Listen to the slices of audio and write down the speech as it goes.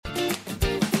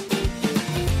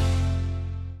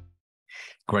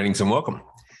Greetings and welcome.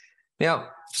 Now,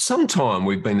 for some time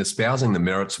we've been espousing the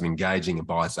merits of engaging a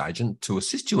buyer's agent to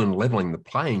assist you in levelling the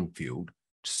playing field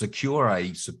to secure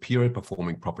a superior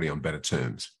performing property on better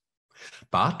terms.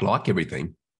 But like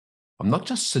everything, I'm not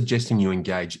just suggesting you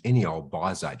engage any old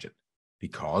buyer's agent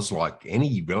because, like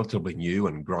any relatively new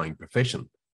and growing profession,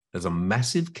 there's a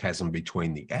massive chasm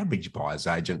between the average buyer's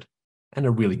agent and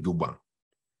a really good one.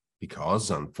 Because,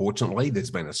 unfortunately,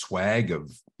 there's been a swag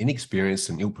of inexperienced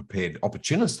and ill-prepared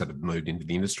opportunists that have moved into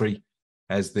the industry,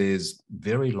 as there's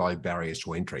very low barriers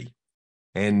to entry.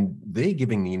 And they're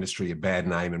giving the industry a bad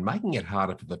name and making it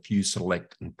harder for the few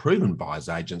select and proven buyer's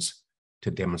agents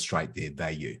to demonstrate their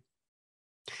value.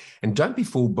 And don't be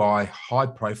fooled by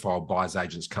high-profile buyer's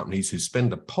agents companies who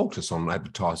spend a poultice on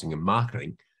advertising and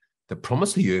marketing that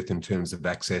promise the earth in terms of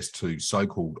access to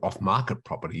so-called off-market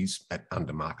properties at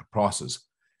under-market prices.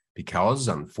 Because,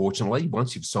 unfortunately,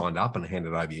 once you've signed up and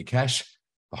handed over your cash,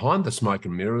 behind the smoke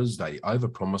and mirrors, they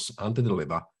overpromise,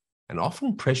 underdeliver, and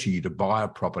often pressure you to buy a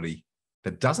property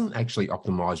that doesn't actually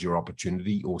optimise your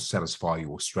opportunity or satisfy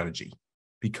your strategy,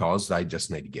 because they just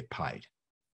need to get paid.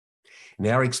 In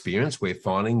our experience, we're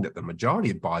finding that the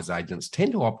majority of buyer's agents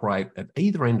tend to operate at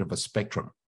either end of a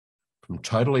spectrum, from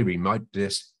totally remote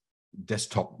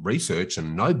desktop research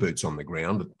and no boots on the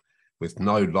ground with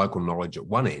no local knowledge at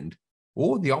one end,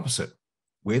 or the opposite,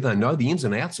 where they know the ins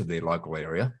and outs of their local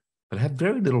area, but have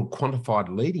very little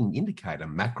quantified leading indicator,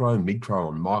 macro,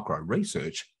 micro, and micro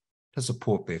research to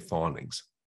support their findings.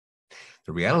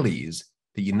 The reality is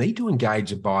that you need to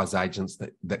engage a buyer's agents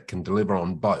that can deliver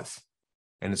on both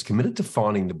and is committed to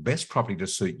finding the best property to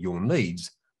suit your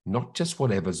needs, not just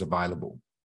whatever's available.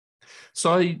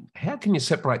 So how can you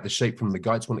separate the sheep from the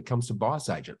goats when it comes to buyer's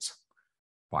agents?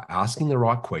 By asking the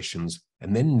right questions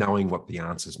and then knowing what the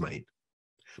answers mean.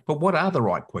 But what are the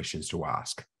right questions to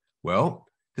ask? Well,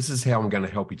 this is how I'm going to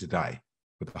help you today,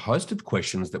 with a host of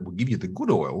questions that will give you the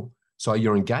good oil, so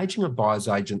you're engaging a buyer's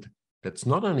agent that's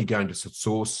not only going to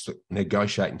source,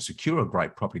 negotiate, and secure a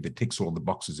great property that ticks all the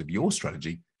boxes of your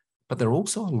strategy, but they're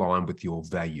also aligned with your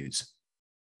values.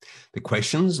 The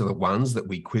questions are the ones that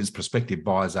we quiz prospective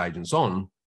buyer's agents on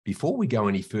before we go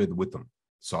any further with them.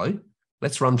 So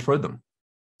let's run through them.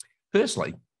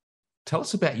 Firstly, tell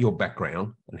us about your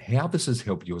background and how this has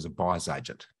helped you as a buyer's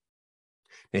agent.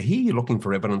 Now, here you're looking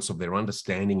for evidence of their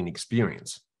understanding and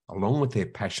experience, along with their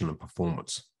passion and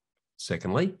performance.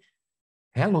 Secondly,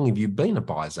 how long have you been a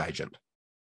buyer's agent?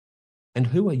 And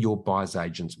who are your buyer's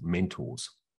agent's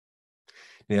mentors?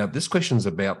 Now, this question is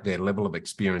about their level of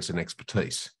experience and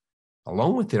expertise,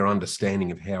 along with their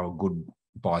understanding of how a good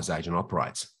buyer's agent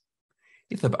operates.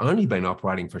 If they've only been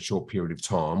operating for a short period of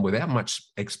time without much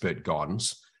expert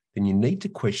guidance, then you need to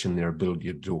question their ability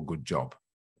to do a good job.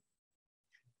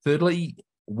 Thirdly,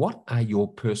 what are your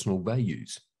personal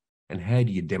values and how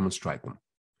do you demonstrate them?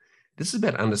 This is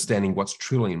about understanding what's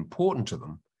truly important to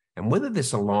them and whether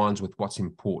this aligns with what's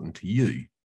important to you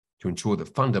to ensure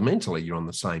that fundamentally you're on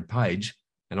the same page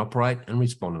and operate and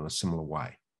respond in a similar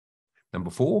way.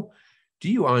 Number 4,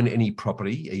 do you own any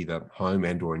property, either home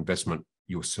and or investment,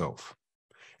 yourself?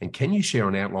 And can you share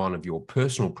an outline of your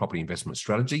personal property investment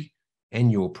strategy and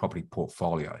your property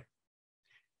portfolio?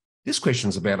 This question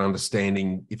is about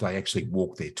understanding if they actually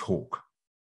walk their talk.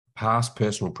 Past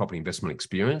personal property investment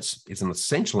experience is an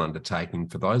essential undertaking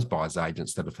for those buyer's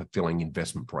agents that are fulfilling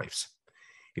investment briefs.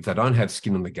 If they don't have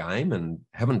skin in the game and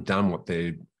haven't done what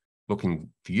they're looking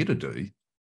for you to do,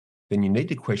 then you need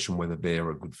to question whether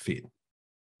they're a good fit.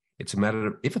 If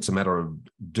it's a matter of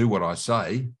do what I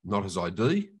say, not as I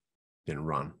do, then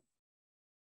run.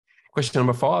 Question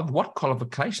number 5, what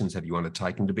qualifications have you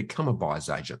undertaken to become a buyer's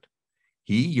agent?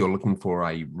 Here, you're looking for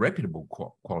a reputable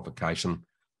qualification,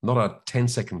 not a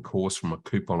 10-second course from a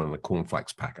coupon and a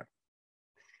cornflakes packet.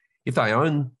 If they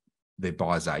own their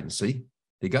buyer's agency,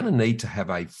 they're going to need to have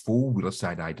a full real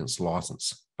estate agent's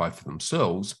license, both for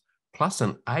themselves, plus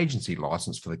an agency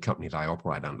license for the company they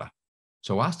operate under.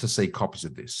 So ask to see copies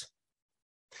of this.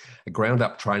 A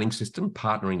ground-up training system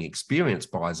partnering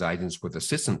experienced buyer's agents with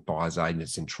assistant buyer's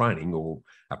agents in training or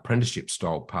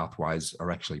apprenticeship-style pathways are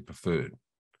actually preferred.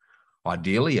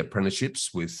 Ideally,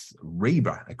 apprenticeships with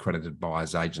REBA-accredited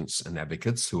buyer's agents and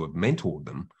advocates who have mentored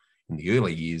them in the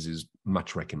early years is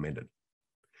much recommended.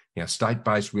 Now,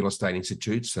 state-based real estate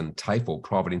institutes and TAFE or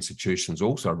private institutions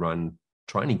also run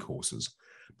training courses,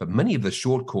 but many of the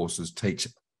short courses teach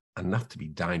enough to be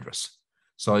dangerous.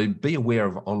 So be aware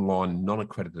of online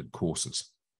non-accredited courses.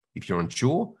 If you're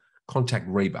unsure, contact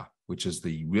REBA, which is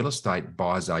the Real Estate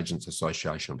Buyers Agents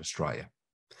Association of Australia.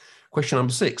 Question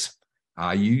number 6,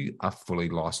 are you a fully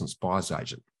licensed buyer's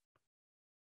agent?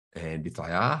 And if they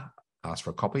are, ask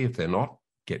for a copy. If they're not,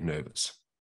 get nervous.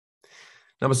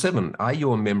 Number 7, are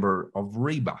you a member of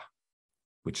REBA,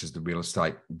 which is the Real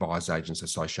Estate Buyers Agents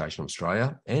Association of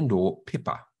Australia, and or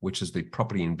PIPA, which is the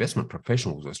Property Investment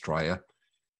Professionals Australia?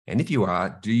 And if you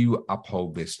are, do you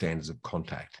uphold their standards of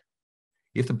contact?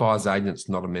 If the buyer's agent's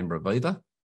not a member of either,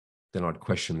 then I'd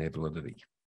question their validity.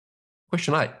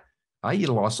 Question 8, are you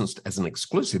licensed as an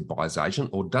exclusive buyer's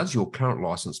agent, or does your current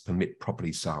license permit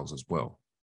property sales as well?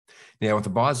 Now, if the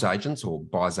buyer's agent or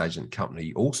buyer's agent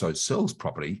company also sells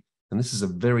property, then this is a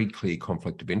very clear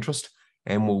conflict of interest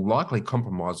and will likely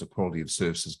compromise the quality of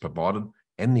services provided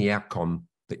and the outcome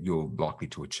that you're likely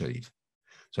to achieve.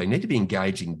 So you need to be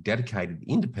engaging dedicated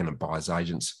independent buyer's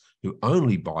agents who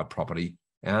only buy property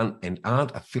and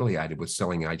aren't affiliated with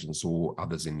selling agents or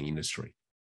others in the industry.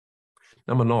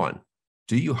 Number 9,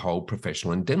 do you hold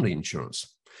professional indemnity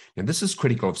insurance? Now, this is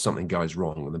critical if something goes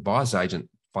wrong and the buyer's agent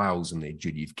fails in their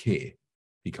duty of care,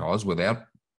 because without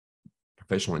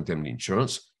professional indemnity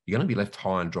insurance, you're going to be left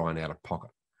high and dry and out of pocket.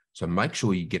 So make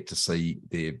sure you get to see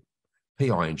their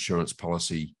PI insurance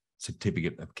policy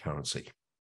certificate of currency.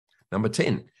 Number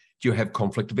 10, do you have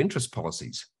conflict of interest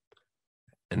policies?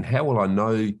 And how will I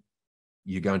know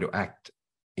you're going to act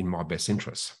in my best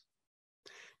interests?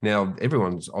 Now,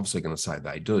 everyone's obviously going to say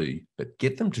they do, but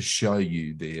get them to show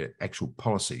you their actual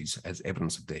policies as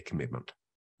evidence of their commitment.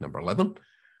 Number 11,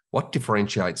 what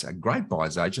differentiates a great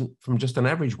buyer's agent from just an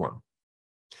average one?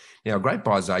 Now, a great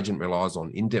buyer's agent relies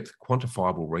on in-depth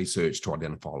quantifiable research to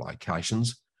identify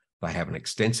locations. They have an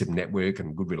extensive network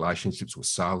and good relationships with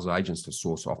sales agents to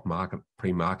source off-market,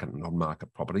 pre-market and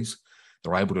on-market properties.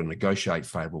 They're able to negotiate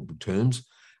favourable terms,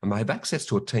 and they have access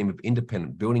to a team of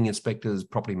independent building inspectors,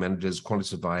 property managers, quantity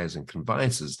surveyors and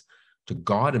conveyancers to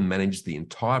guide and manage the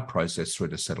entire process through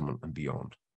to settlement and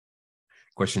beyond.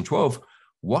 Question 12,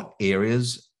 what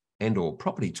areas and or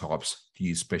property types do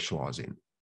you specialise in?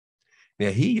 Now,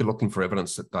 here you're looking for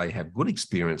evidence that they have good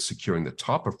experience securing the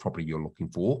type of property you're looking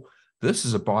for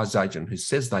versus a buyer's agent who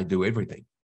says they do everything,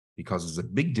 because there's a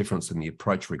big difference in the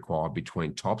approach required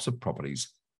between types of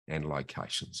properties and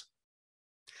locations.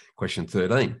 Question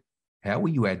 13, how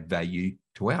will you add value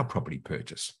to our property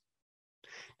purchase?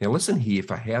 Now, listen here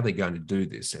for how they're going to do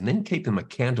this and then keep them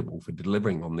accountable for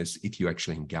delivering on this if you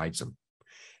actually engage them.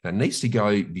 And it needs to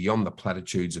go beyond the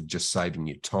platitudes of just saving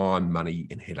you time, money,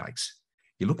 and headaches.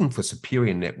 You're looking for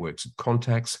superior networks of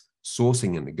contacts,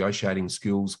 sourcing and negotiating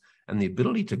skills, and the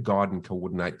ability to guide and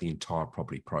coordinate the entire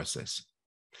property process.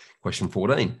 Question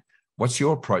 14, what's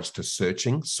your approach to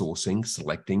searching, sourcing,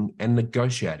 selecting, and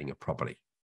negotiating a property?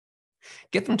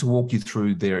 Get them to walk you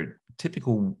through their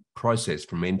typical process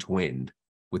from end to end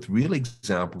with real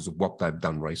examples of what they've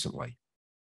done recently.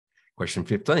 Question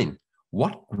 15,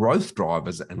 what growth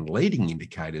drivers and leading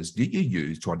indicators do you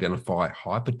use to identify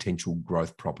high potential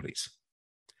growth properties?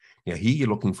 Now, here you're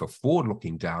looking for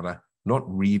forward-looking data, not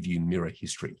rear-view mirror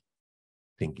history.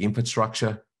 Think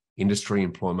infrastructure, industry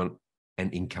employment,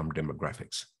 and income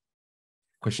demographics.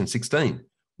 Question 16,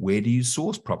 where do you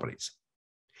source properties?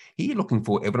 Here you're looking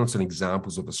for evidence and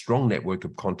examples of a strong network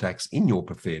of contacts in your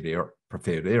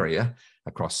preferred area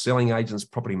across selling agents,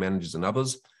 property managers, and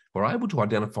others who are able to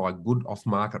identify good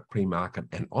off-market, pre-market,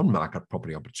 and on-market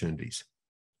property opportunities.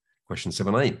 Question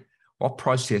 17, what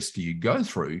process do you go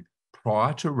through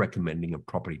prior to recommending a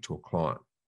property to a client?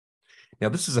 Now,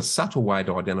 this is a subtle way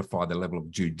to identify the level of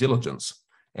due diligence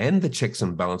and the checks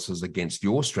and balances against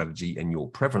your strategy and your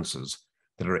preferences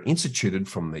that are instituted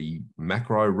from the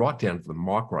macro right down to the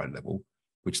micro level,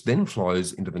 which then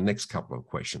flows into the next couple of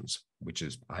questions, which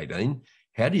is 18,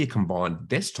 how do you combine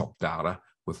desktop data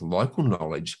with local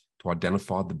knowledge to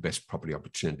identify the best property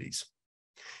opportunities?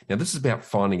 Now, this is about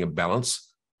finding a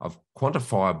balance of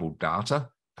quantifiable data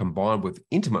combined with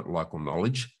intimate local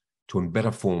knowledge to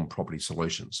better form property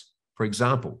solutions. For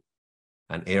example,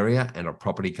 an area and a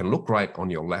property can look great on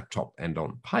your laptop and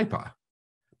on paper,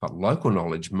 but local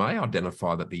knowledge may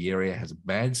identify that the area has a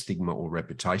bad stigma or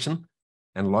reputation,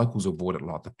 and locals avoid it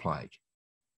like the plague.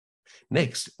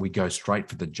 Next, we go straight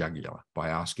for the jugular by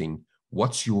asking,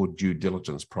 what's your due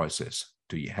diligence process?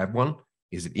 Do you have one?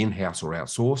 Is it in-house or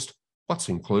outsourced? What's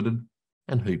included?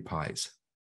 And who pays?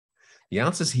 The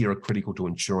answers here are critical to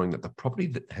ensuring that the property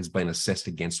that has been assessed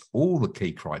against all the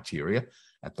key criteria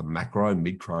at the macro,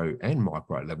 micro, and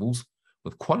micro levels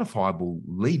with quantifiable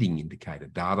leading indicator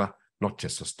data, not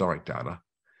just historic data,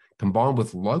 combined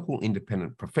with local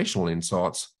independent professional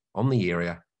insights on the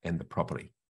area and the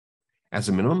property. As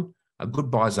a minimum, a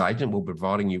good buyer's agent will be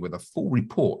providing you with a full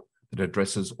report that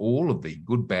addresses all of the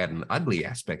good, bad, and ugly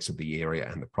aspects of the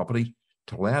area and the property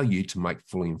to allow you to make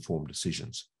fully informed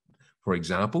decisions. For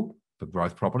example, for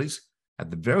growth properties, at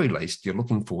the very least, you're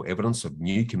looking for evidence of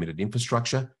new committed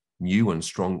infrastructure, new and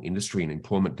strong industry and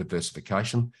employment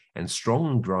diversification, and strong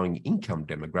and growing income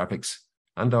demographics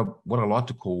under what I like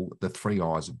to call the 3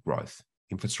 I's of growth: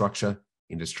 infrastructure,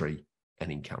 industry,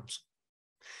 and incomes.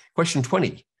 Question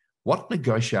 20, what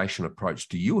negotiation approach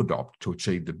do you adopt to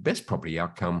achieve the best property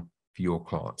outcome for your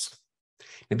clients?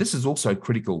 Now, this is also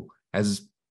critical, as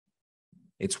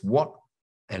it's what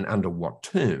and under what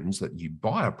terms that you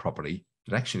buy a property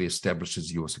that actually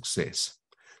establishes your success.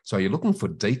 So you're looking for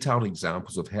detailed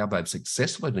examples of how they've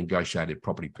successfully negotiated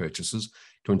property purchases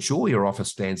to ensure your offer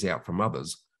stands out from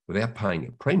others without paying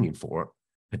a premium for it,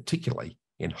 particularly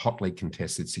in hotly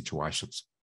contested situations.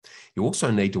 You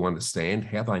also need to understand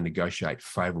how they negotiate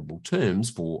favourable terms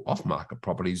for off-market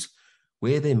properties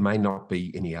where there may not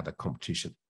be any other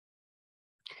competition.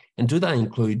 And do they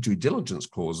include due diligence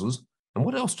clauses? And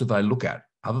what else do they look at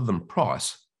other than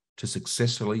price to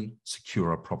successfully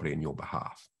secure a property on your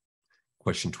behalf?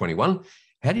 Question 21,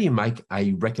 how do you make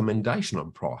a recommendation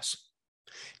on price?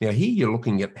 Now, here you're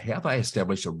looking at how they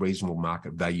establish a reasonable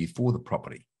market value for the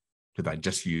property. Do they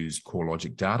just use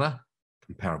CoreLogic data,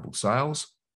 comparable sales?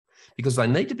 Because they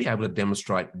need to be able to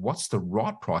demonstrate what's the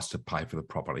right price to pay for the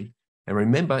property. And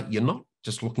remember, you're not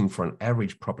just looking for an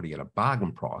average property at a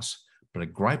bargain price, but a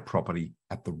great property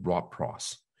at the right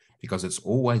price, because it's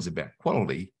always about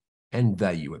quality and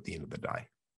value at the end of the day.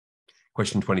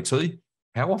 Question 22,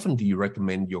 how often do you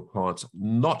recommend your clients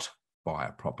not buy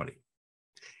a property?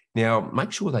 Now,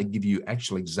 make sure they give you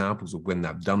actual examples of when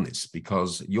they've done this,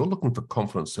 because you're looking for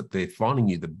confidence that they're finding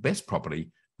you the best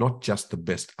property, not just the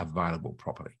best available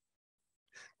property.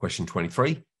 Question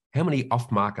 23, how many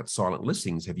off-market silent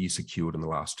listings have you secured in the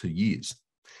last 2 years?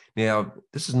 Now,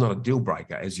 this is not a deal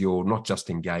breaker, as you're not just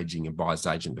engaging a buyer's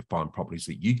agent to find properties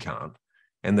that you can't,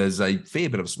 and there's a fair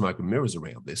bit of smoke and mirrors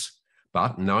around this.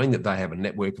 But knowing that they have a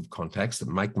network of contacts that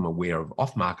make them aware of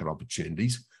off-market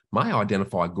opportunities may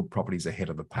identify good properties ahead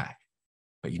of the pack.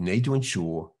 But you need to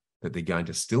ensure that they're going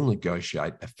to still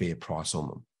negotiate a fair price on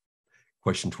them.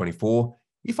 Question 24,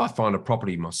 if I find a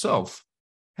property myself,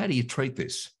 how do you treat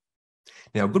this?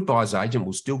 Now, a good buyer's agent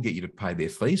will still get you to pay their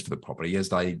fees for the property, as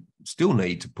they still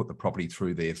need to put the property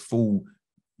through their full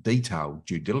detailed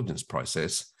due diligence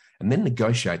process and then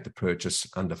negotiate the purchase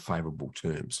under favourable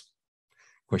terms.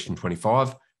 Question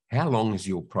 25, how long has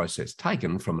your process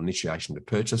taken from initiation to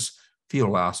purchase for your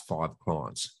last 5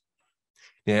 clients?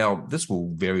 Now, this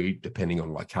will vary depending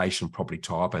on location, property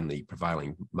type, and the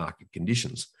prevailing market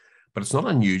conditions, but it's not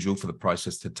unusual for the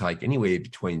process to take anywhere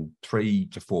between 3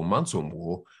 to 4 months or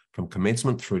more from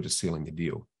commencement through to sealing the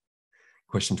deal.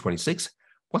 Question 26,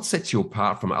 what sets you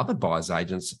apart from other buyer's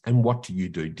agents, and what do you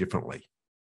do differently?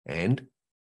 And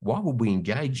why would we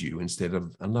engage you instead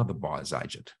of another buyer's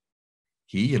agent?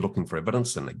 Here you're looking for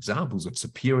evidence and examples of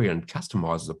superior and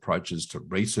customized approaches to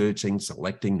researching,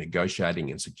 selecting,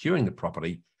 negotiating, and securing the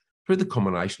property through the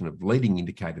combination of leading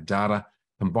indicator data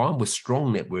combined with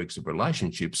strong networks of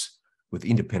relationships with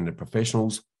independent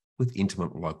professionals with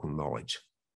intimate local knowledge.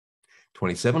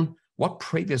 27, what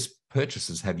previous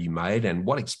purchases have you made, and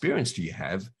what experience do you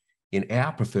have in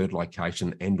our preferred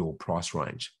location and/or price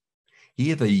range?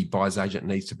 Here, the buyer's agent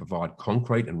needs to provide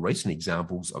concrete and recent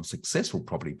examples of successful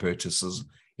property purchases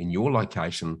in your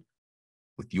location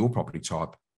with your property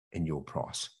type and your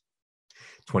price.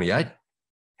 28,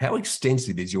 how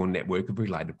extensive is your network of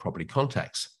related property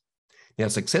contacts? Now,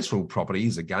 successful property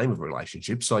is a game of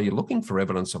relationships, so you're looking for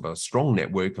evidence of a strong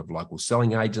network of local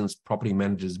selling agents, property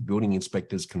managers, building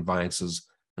inspectors, conveyancers,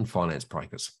 and finance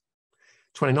brokers.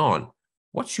 29,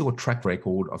 what's your track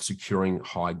record of securing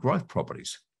high growth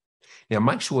properties? Now,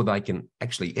 make sure they can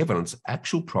actually evidence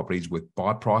actual properties with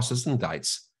buy prices and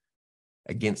dates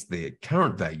against their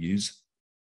current values,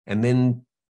 and then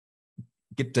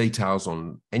get details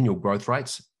on annual growth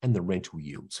rates and the rental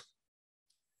yields.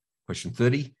 Question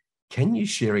 30, can you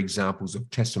share examples of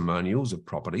testimonials of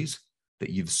properties that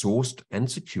you've sourced and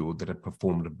secured that have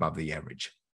performed above the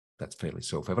average? That's fairly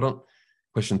self-evident.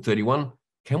 Question 31,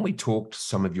 can we talk to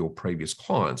some of your previous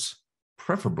clients,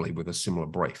 preferably with a similar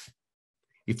brief?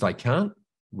 If they can't,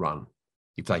 run.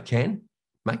 If they can,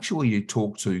 make sure you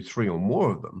talk to 3 or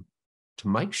more of them to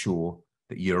make sure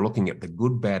that you're looking at the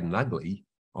good, bad, and ugly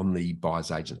on the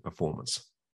buyer's agent performance.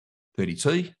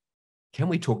 32, can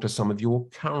we talk to some of your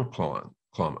current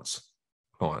clients?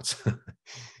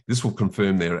 This will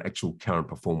confirm their actual current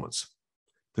performance.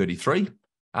 33,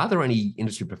 are there any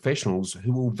industry professionals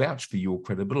who will vouch for your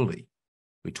credibility?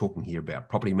 We're talking here about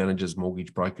property managers,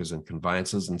 mortgage brokers, and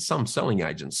conveyancers, and some selling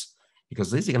agents, because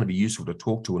these are going to be useful to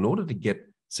talk to in order to get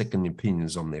second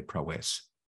opinions on their prowess.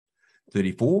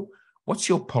 34, what's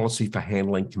your policy for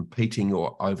handling competing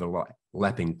or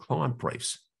overlapping client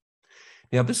briefs?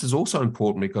 Now, this is also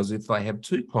important because if they have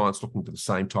two clients looking for the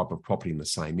same type of property in the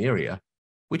same area,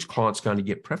 which client's going to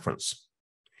get preference?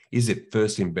 Is it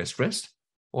first in, best rest,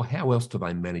 or how else do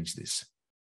they manage this?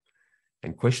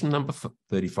 And question number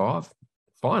 35,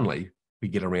 finally, we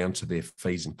get around to their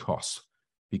fees and costs,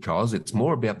 because it's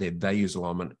more about their values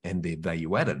alignment and their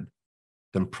value added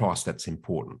than price that's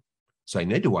important. So you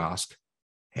need to ask,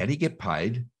 how do you get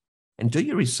paid? And do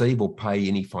you receive or pay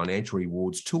any financial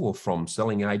rewards to or from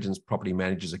selling agents, property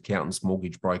managers, accountants,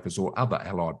 mortgage brokers, or other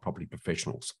allied property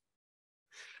professionals?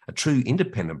 A true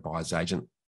independent buyer's agent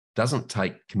doesn't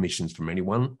take commissions from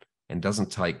anyone and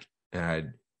doesn't take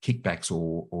kickbacks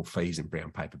or fees in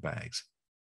brown paper bags.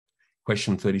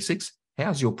 Question 36,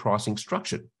 how's your pricing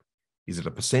structured? Is it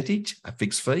a percentage, a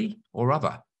fixed fee, or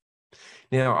other?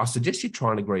 Now, I suggest you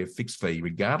try and agree a fixed fee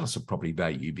regardless of property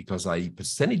value, because a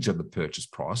percentage of the purchase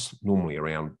price, normally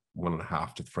around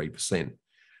 1.5% to 3%,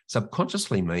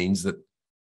 subconsciously means that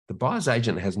the buyer's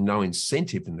agent has no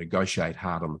incentive to negotiate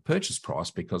hard on the purchase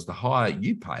price, because the higher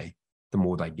you pay, the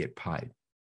more they get paid.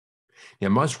 Now,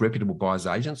 most reputable buyer's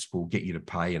agents will get you to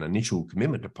pay an initial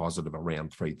commitment deposit of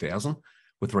around $3,000,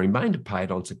 with the remainder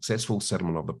paid on successful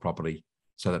settlement of the property,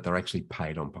 so that they're actually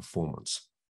paid on performance.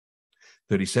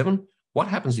 37, what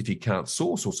happens if you can't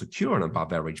source or secure an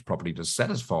above average property to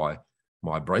satisfy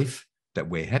my brief that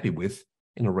we're happy with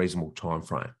in a reasonable time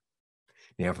frame?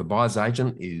 Now, if the buyer's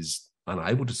agent is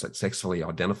unable to successfully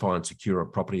identify and secure a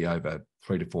property over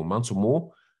 3 to 4 months or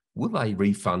more, will they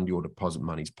refund your deposit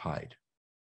monies paid?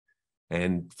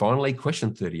 And finally,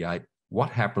 question 38,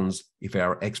 what happens if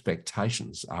our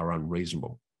expectations are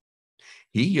unreasonable?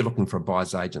 Here, you're looking for a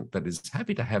buyer's agent that is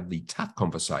happy to have the tough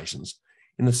conversations,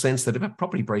 in the sense that if a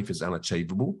property brief is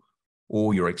unachievable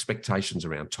or your expectations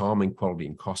around timing, quality,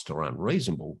 and cost are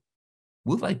unreasonable,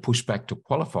 will they push back to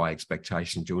qualify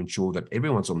expectations to ensure that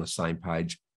everyone's on the same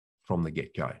page from the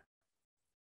get-go?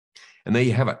 And there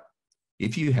you have it.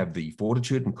 If you have the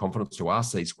fortitude and confidence to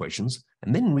ask these questions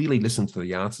and then really listen to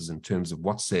the answers in terms of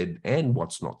what's said and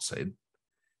what's not said,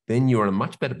 then you're in a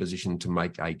much better position to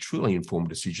make a truly informed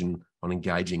decision on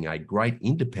engaging a great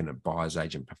independent buyer's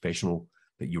agent professional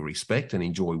that you respect and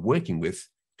enjoy working with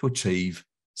to achieve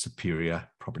superior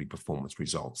property performance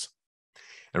results.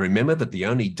 And remember that the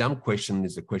only dumb question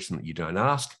is the question that you don't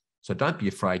ask, so don't be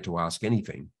afraid to ask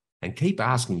anything, and keep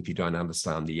asking if you don't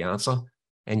understand the answer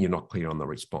and you're not clear on the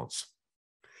response.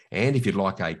 And if you'd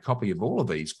like a copy of all of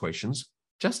these questions,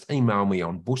 just email me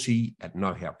on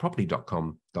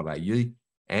bushy@knowhowproperty.com.au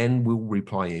and we'll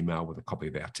reply email with a copy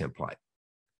of our template.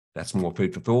 That's more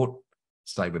food for thought.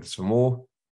 Stay with us for more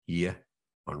here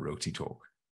on Realty Talk.